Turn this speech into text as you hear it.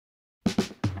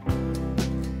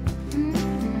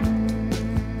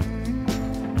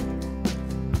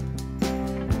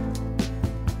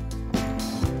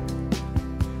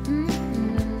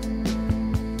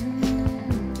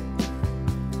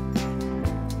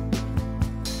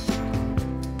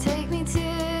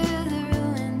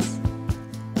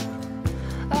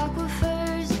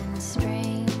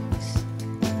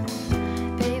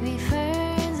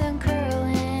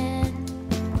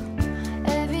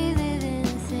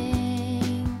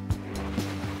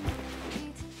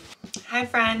Hi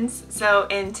friends! So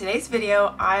in today's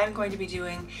video, I am going to be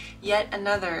doing yet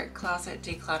another closet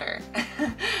declutter.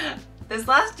 This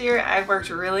last year, I've worked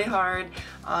really hard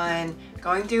on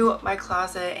going through my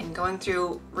closet and going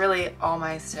through really all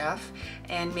my stuff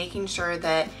and making sure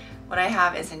that what I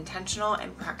have is intentional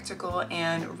and practical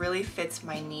and really fits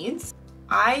my needs.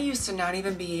 I used to not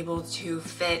even be able to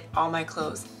fit all my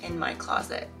clothes in my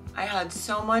closet. I had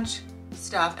so much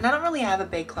stuff, and I don't really have a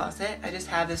big closet. I just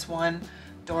have this one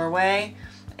doorway,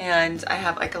 and I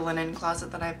have like a linen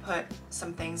closet that I put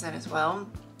some things in as well.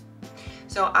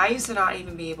 So I used to not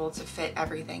even be able to fit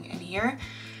everything in here.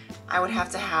 I would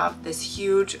have to have this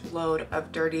huge load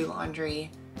of dirty laundry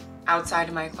outside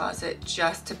of my closet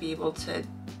just to be able to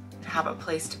have a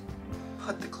place to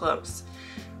put the clothes,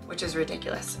 which is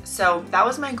ridiculous. So that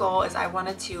was my goal, is I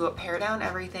wanted to pare down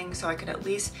everything so I could at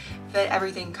least fit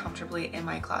everything comfortably in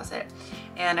my closet.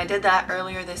 And I did that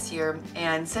earlier this year,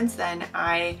 and since then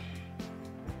I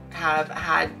have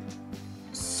had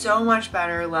so much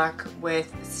better luck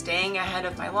with staying ahead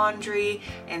of my laundry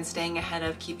and staying ahead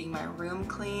of keeping my room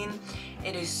clean.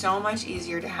 It is so much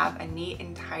easier to have a neat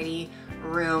and tidy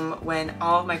room when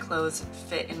all of my clothes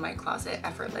fit in my closet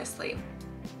effortlessly.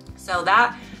 So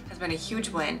that has been a huge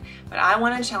win, but I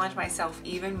want to challenge myself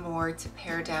even more to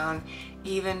pare down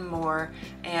even more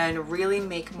and really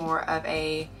make more of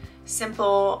a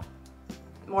simple,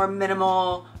 more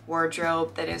minimal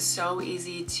wardrobe that is so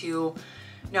easy to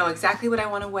know exactly what I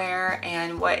want to wear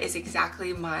and what is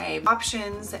exactly my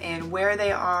options and where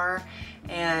they are,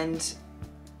 and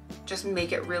just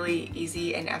make it really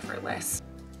easy and effortless.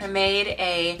 I made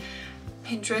a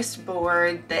Pinterest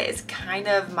board that is kind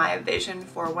of my vision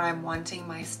for what I'm wanting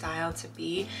my style to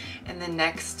be in the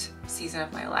next season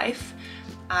of my life.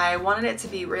 I wanted it to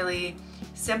be really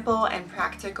simple and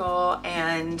practical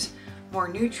and more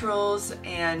neutrals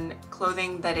and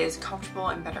clothing that is comfortable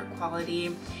and better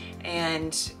quality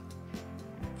and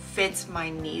fits my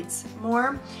needs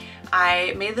more.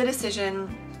 I made the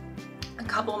decision a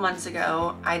couple months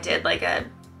ago. I did like a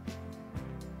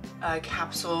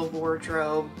capsule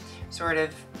wardrobe sort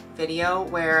of video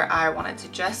where I wanted to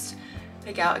just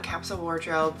pick out a capsule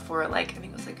wardrobe for like, I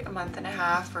think it was like a month and a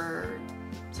half or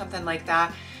something like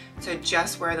that, to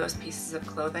just wear those pieces of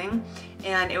clothing.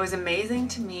 And it was amazing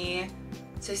to me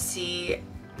to see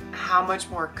how much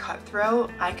more cutthroat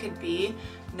I could be,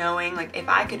 knowing like if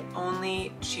I could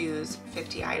only choose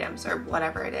 50 items or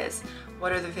whatever it is,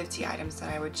 what are the 50 items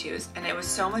that I would choose? And it was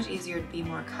so much easier to be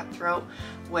more cutthroat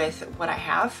with what I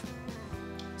have.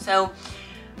 So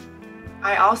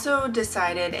I also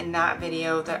decided in that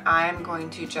video that I am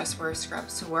going to just wear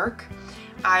scrubs to work.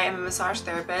 I am a massage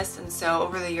therapist, and so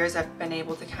over the years I've been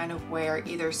able to kind of wear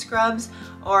either scrubs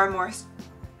or more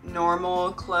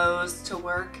normal clothes to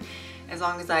work as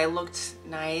long as I looked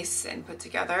nice and put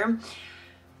together.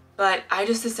 But I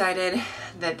just decided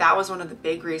that that was one of the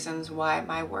big reasons why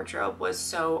my wardrobe was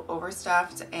so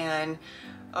overstuffed and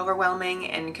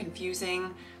overwhelming and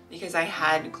confusing, because I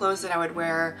had clothes that I would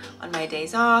wear on my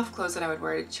days off, clothes that I would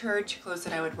wear to church, clothes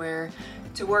that I would wear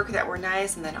to work that were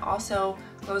nice, and then also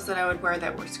clothes that I would wear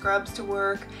that were scrubs to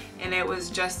work, and it was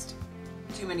just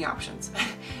too many options.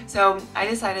 So I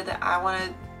decided that I want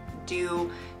to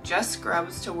do just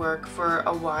scrubs to work for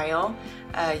a while,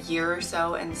 a year or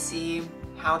so, and see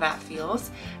how that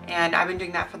feels. And I've been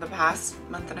doing that for the past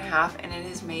month and a half, and it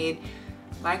has made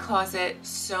my closet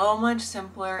so much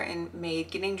simpler and made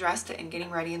getting dressed and getting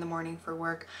ready in the morning for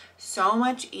work so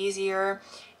much easier,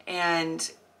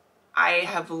 and I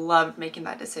have loved making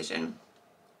that decision.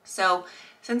 So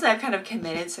since I've kind of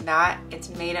committed to that, it's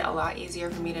made it a lot easier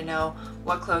for me to know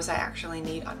what clothes I actually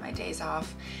need on my days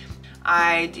off.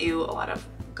 I do a lot of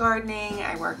gardening,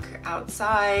 I work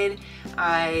outside,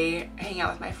 I hang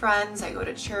out with my friends, I go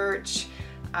to church.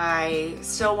 I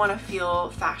still want to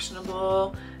feel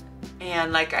fashionable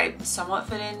and like I somewhat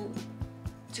fit in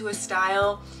to a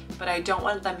style, but I don't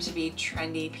want them to be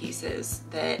trendy pieces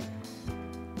that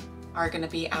are going to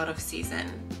be out of season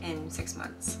in 6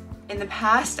 months. In the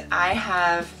past, I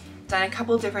have done a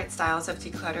couple different styles of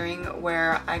decluttering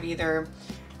where I've either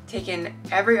taken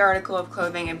every article of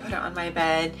clothing and put it on my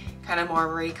bed, kind of more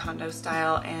Marie Kondo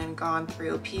style, and gone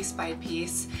through piece by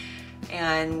piece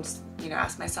and, you know,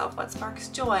 ask myself what sparks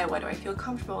joy, what do I feel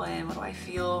comfortable in, what do I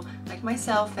feel like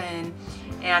myself in,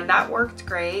 and that worked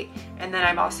great. And then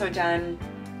I've also done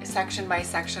section by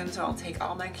section, so I'll take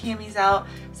all my camis out,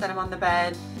 set them on the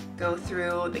bed, go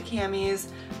through the camis,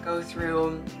 go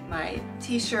through my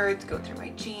t-shirts, go through my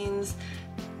jeans,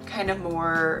 kind of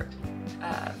more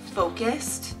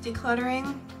focused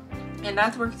decluttering. and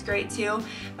that works great too,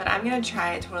 but I'm gonna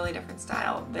try a totally different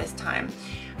style this time.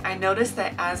 I noticed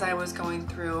that as I was going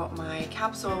through my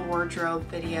capsule wardrobe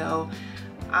video,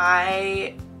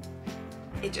 it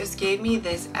just gave me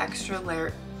this extra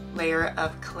layer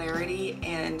of clarity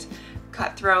and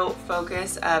cutthroat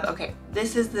focus of, okay,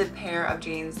 this is the pair of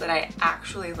jeans that I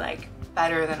actually like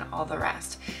better than all the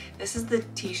rest. This is the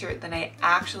t-shirt that I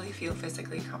actually feel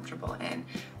physically comfortable in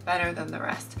better than the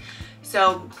rest.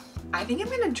 So I think I'm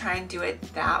gonna try and do it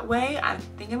that way. I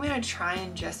think I'm gonna try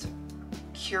and just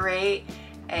curate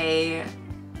a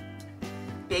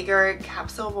bigger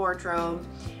capsule wardrobe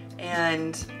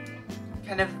and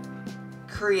kind of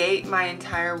create my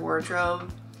entire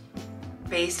wardrobe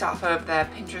based off of the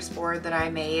Pinterest board that I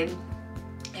made,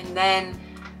 and then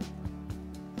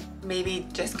maybe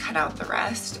just cut out the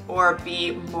rest or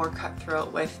be more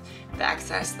cutthroat with the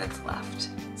excess that's left.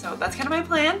 So that's kind of my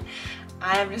plan.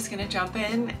 I'm just gonna jump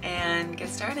in and get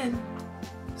started.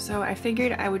 So I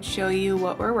figured I would show you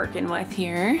what we're working with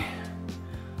here.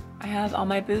 I have all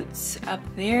my boots up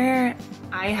there.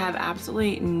 I have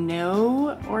absolutely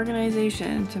no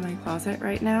organization to my closet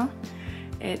right now.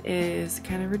 It is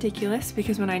kind of ridiculous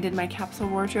because when I did my capsule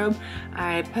wardrobe,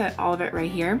 I put all of it right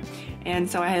here. And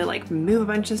so I had to like move a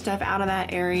bunch of stuff out of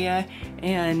that area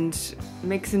and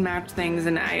mix and match things,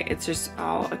 and it's just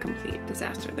all a complete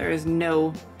disaster. There is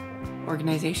no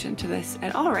organization to this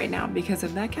at all right now because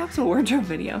of that capsule wardrobe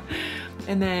video.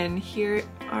 And then here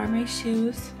are my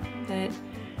shoes that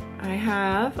I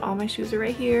have. All my shoes are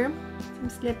right here, some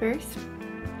slippers.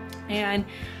 And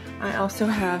I also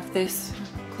have this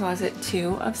closet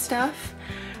too of stuff.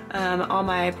 All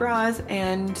my bras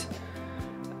and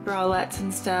bralettes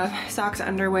and stuff, socks,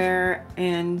 underwear,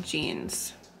 and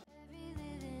jeans.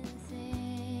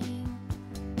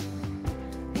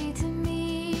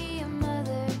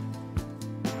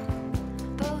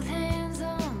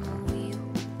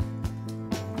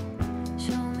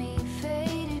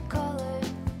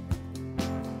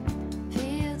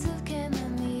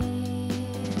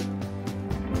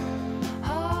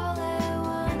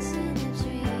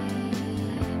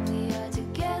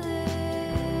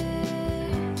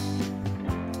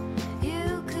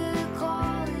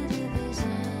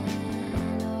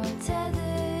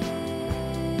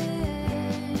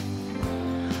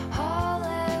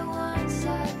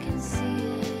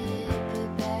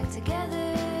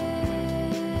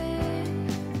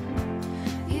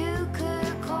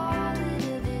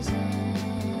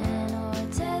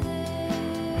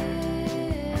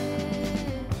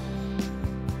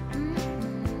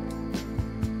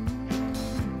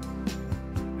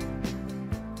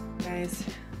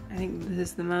 I think this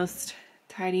is the most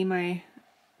tidy my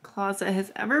closet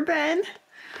has ever been.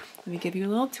 Let me give you a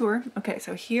little tour. Okay,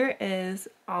 so here is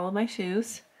all of my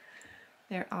shoes.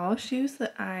 They're all shoes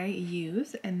that I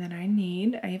use and that I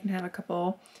need. I even have a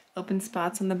couple open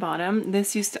spots on the bottom.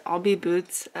 This used to all be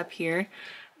boots up here,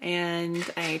 and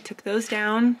I took those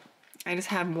down. I just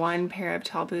have one pair of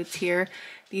tall boots here.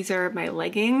 These are my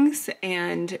leggings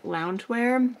and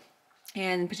loungewear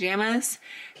and pajamas.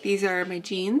 These are my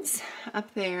jeans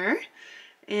up there.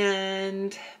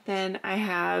 And then I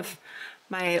have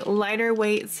my lighter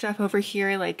weight stuff over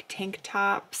here, like tank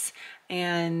tops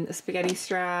and spaghetti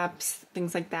straps,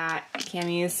 things like that,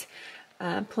 camis,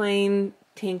 plain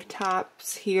tank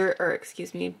tops here, or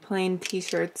excuse me, plain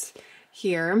t-shirts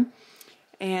here.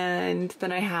 And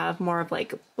then I have more of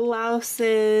like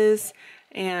blouses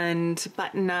and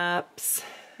button-ups,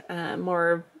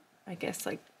 more, I guess,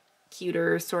 like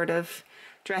cuter sort of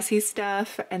dressy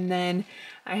stuff. And then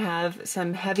I have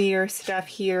some heavier stuff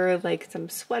here, like some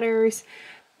sweaters,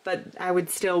 but I would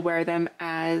still wear them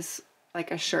as like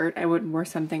a shirt. I wouldn't wear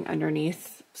something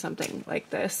underneath something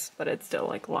like this, but it's still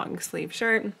like a long sleeve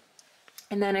shirt.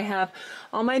 And then I have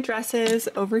all my dresses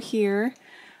over here.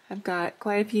 I've got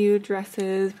quite a few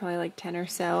dresses, probably like 10 or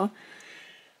so.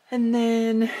 And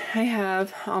then I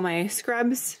have all my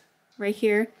scrubs right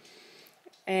here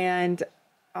and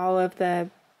all of the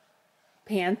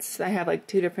pants. I have like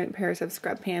 2 different pairs of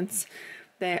scrub pants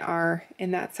that are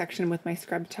in that section with my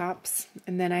scrub tops.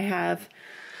 And then I have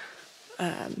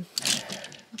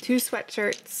 2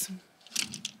 sweatshirts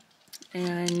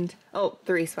and, oh,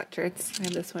 3 sweatshirts. I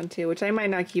have this one too, which I might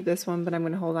not keep this one, but I'm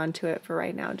going to hold on to it for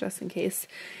right now just in case.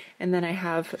 And then I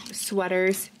have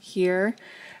sweaters here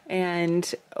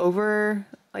and over,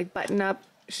 like button-up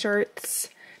shirts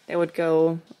that would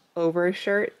go over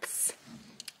shirts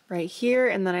right here.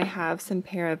 And then I have some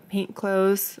pair of paint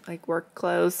clothes, like work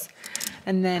clothes.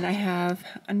 And then I have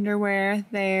underwear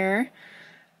there,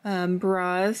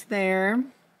 bras there,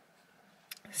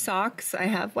 socks. I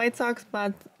have white socks,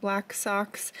 black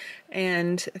socks,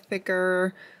 and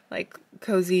thicker like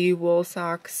cozy wool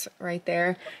socks right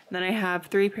there. And then I have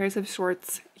 3 pairs of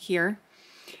shorts here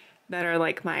that are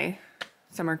like my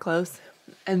summer clothes.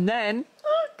 And then,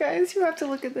 oh guys, you have to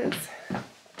look at this.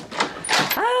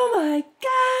 Oh my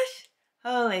gosh!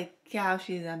 Holy cow,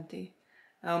 she's empty.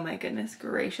 Oh my goodness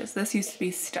gracious. This used to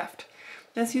be stuffed.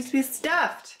 This used to be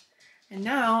stuffed. And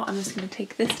now I'm just gonna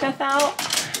take this stuff out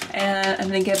and I'm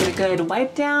gonna give it a good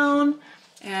wipe down.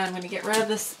 And I'm gonna get rid of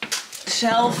this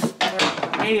shelf.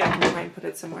 Or maybe I can try and put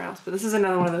it somewhere else. But this is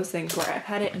another one of those things where I've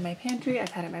had it in my pantry,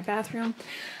 I've had it in my bathroom,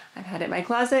 I've had it in my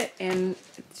closet, and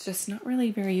it's just not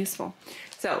really very useful.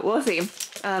 So we'll see.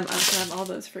 I'll grab all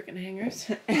those freaking hangers.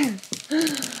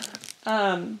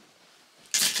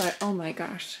 But oh my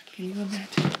gosh, can you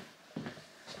imagine?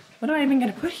 What am I even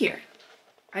gonna put here?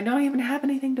 I don't even have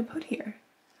anything to put here.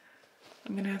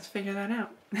 I'm gonna have to figure that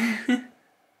out.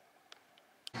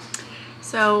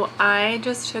 So I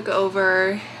just took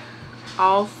over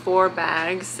all 4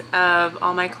 bags of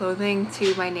all my clothing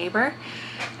to my neighbor,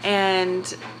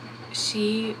 and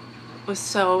she was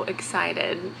so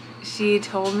excited. She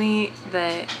told me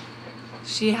that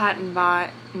she hadn't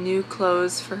bought new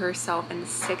clothes for herself in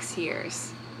 6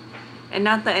 years. And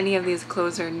not that any of these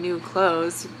clothes are new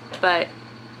clothes, but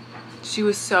she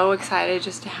was so excited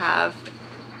just to have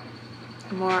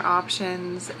more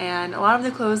options. And a lot of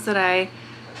the clothes that I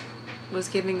was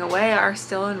giving away are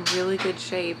still in really good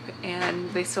shape,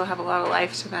 and they still have a lot of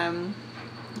life to them,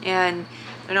 and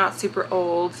they're not super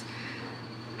old.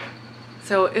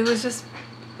 So it was just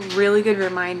a really good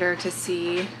reminder to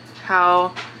see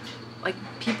how like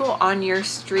people on your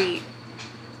street,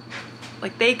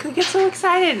 like they could get so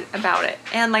excited about it,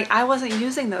 and like I wasn't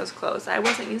using those clothes, I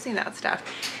wasn't using that stuff,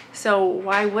 so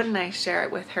why wouldn't I share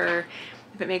it with her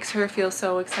if it makes her feel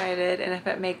so excited, and if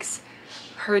it makes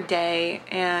her day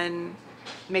and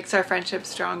makes our friendship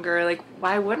stronger? Like,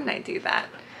 why wouldn't I do that?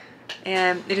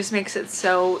 And it just makes it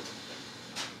so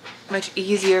much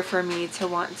easier for me to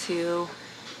want to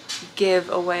give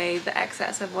away the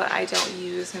excess of what I don't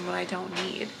use and what I don't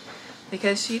need,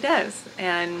 because she does,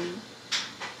 and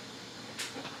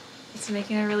it's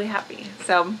making her really happy.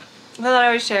 So I thought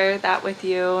I would share that with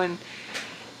you, and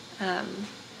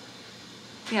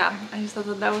yeah, I just thought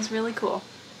that that was really cool.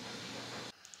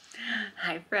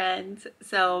 Hi friends.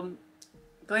 So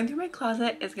going through my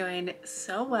closet is going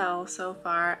so well so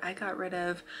far. I got rid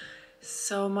of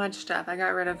so much stuff. I got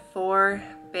rid of 4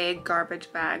 big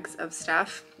garbage bags of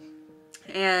stuff,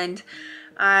 and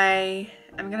I'm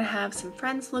gonna have some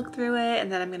friends look through it,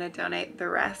 and then I'm gonna donate the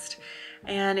rest.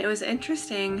 And it was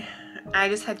interesting. I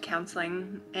just had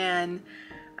counseling, and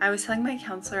I was telling my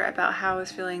counselor about how I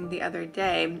was feeling the other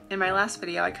day. In my last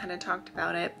video, I kind of talked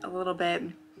about it a little bit,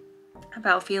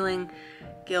 about feeling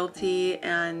guilty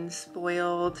and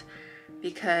spoiled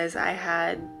because I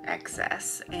had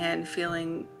excess, and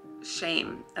feeling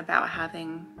shame about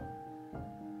having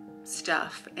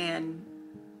stuff and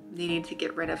needing to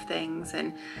get rid of things,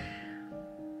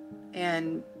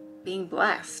 and being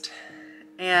blessed.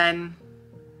 And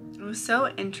it was so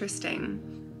interesting.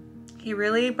 He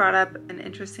really brought up an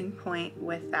interesting point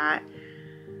with that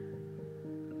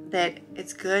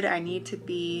it's good. I need to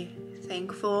be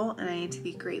thankful, and I need to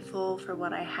be grateful for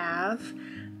what I have,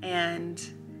 and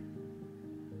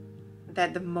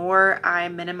that the more I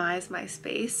minimize my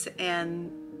space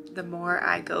and the more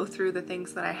I go through the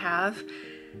things that I have,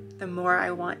 the more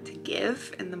I want to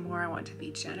give, and the more I want to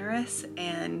be generous,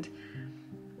 and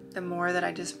the more that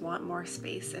I just want more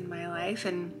space in my life.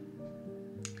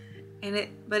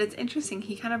 But it's interesting,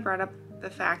 he kind of brought up the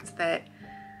fact that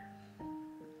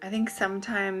I think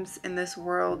sometimes in this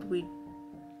world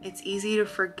it's easy to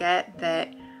forget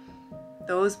that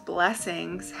those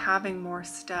blessings, having more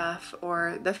stuff,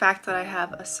 or the fact that I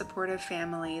have a supportive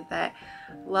family that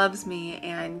loves me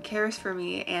and cares for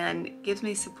me and gives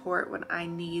me support when I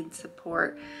need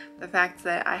support, the fact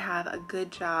that I have a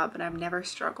good job and I've never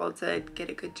struggled to get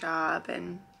a good job,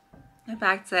 and the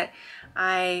fact that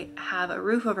I have a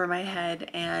roof over my head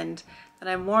and that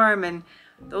I'm warm, and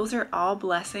those are all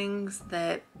blessings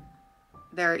that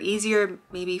they're easier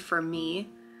maybe for me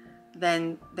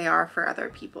than they are for other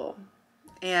people.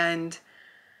 And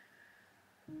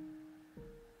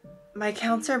my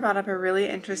counselor brought up a really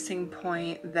interesting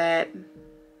point that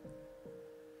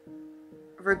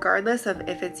regardless of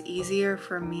if it's easier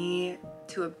for me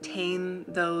to obtain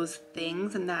those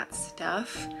things and that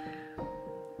stuff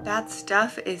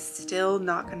is still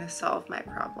not going to solve my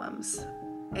problems.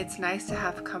 It's nice to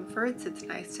have comforts. It's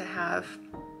nice to have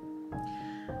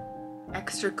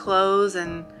extra clothes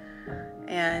and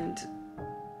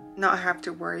not have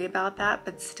to worry about that,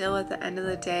 but still at the end of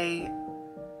the day,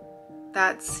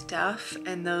 that stuff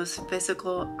and those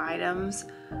physical items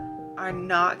are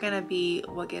not gonna be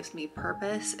what gives me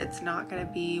purpose. It's not gonna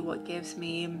be what gives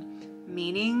me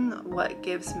meaning, what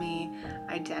gives me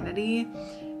identity.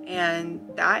 And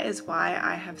that is why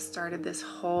I have started this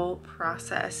whole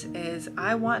process. Is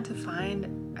I want to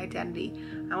find identity.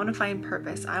 I want to find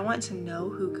purpose. I want to know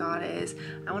who God is.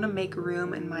 I want to make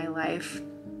room in my life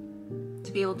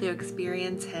to be able to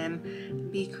experience Him,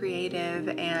 be creative,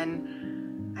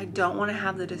 and I don't want to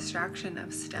have the distraction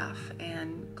of stuff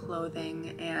and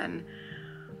clothing and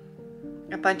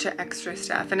a bunch of extra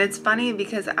stuff. And it's funny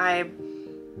because I've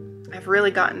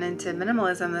really gotten into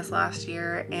minimalism this last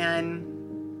year, and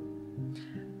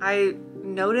I've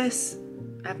noticed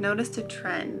a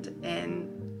trend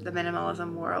in the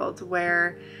minimalism world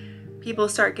where people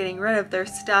start getting rid of their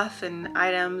stuff and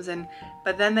items,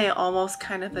 but then they almost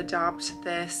kind of adopt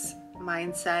this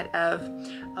mindset of,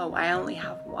 oh, I only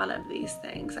have one of these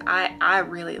things. I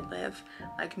really live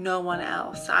like no one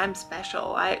else. I'm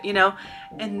special.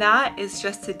 And that is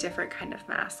just a different kind of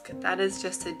mask. That is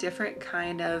just a different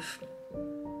kind of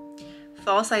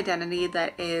false identity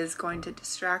that is going to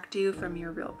distract you from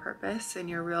your real purpose and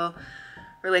your real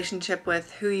relationship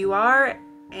with who you are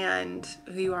and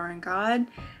who you are in God.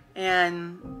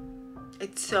 And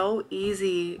it's so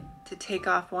easy to take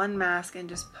off one mask and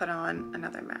just put on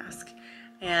another mask.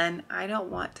 And I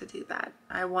don't want to do that.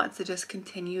 I want to just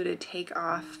continue to take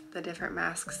off the different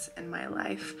masks in my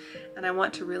life. And I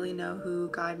want to really know who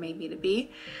God made me to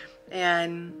be.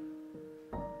 And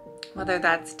whether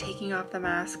that's taking off the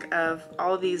mask of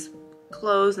all these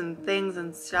clothes and things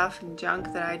and stuff and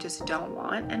junk that I just don't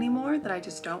want anymore, that I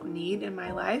just don't need in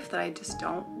my life, that I just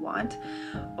don't want,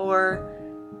 or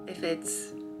if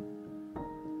it's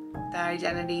the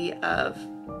identity of,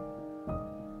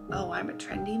 oh, I'm a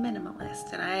trendy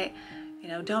minimalist and I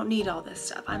don't need all this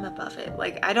stuff. I'm above it.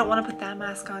 Like, I don't want to put that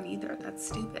mask on either. That's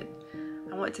stupid.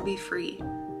 I want to be free.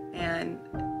 And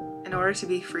in order to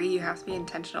be free, you have to be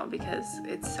intentional, because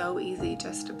it's so easy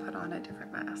just to put on a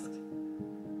different mask.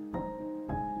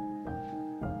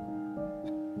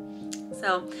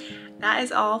 So that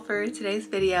is all for today's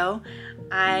video.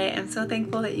 I am so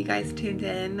thankful that you guys tuned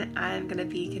in. I'm going to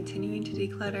be continuing to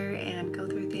declutter and go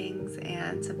through things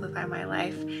and simplify my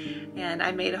life. And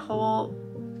I made a whole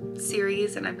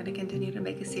series, and I'm going to continue to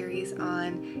make a series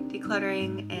on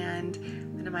decluttering and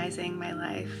minimizing my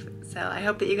life. So I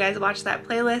hope that you guys watch that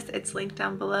playlist. It's linked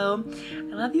down below.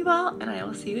 I love you all, and I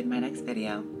will see you in my next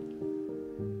video.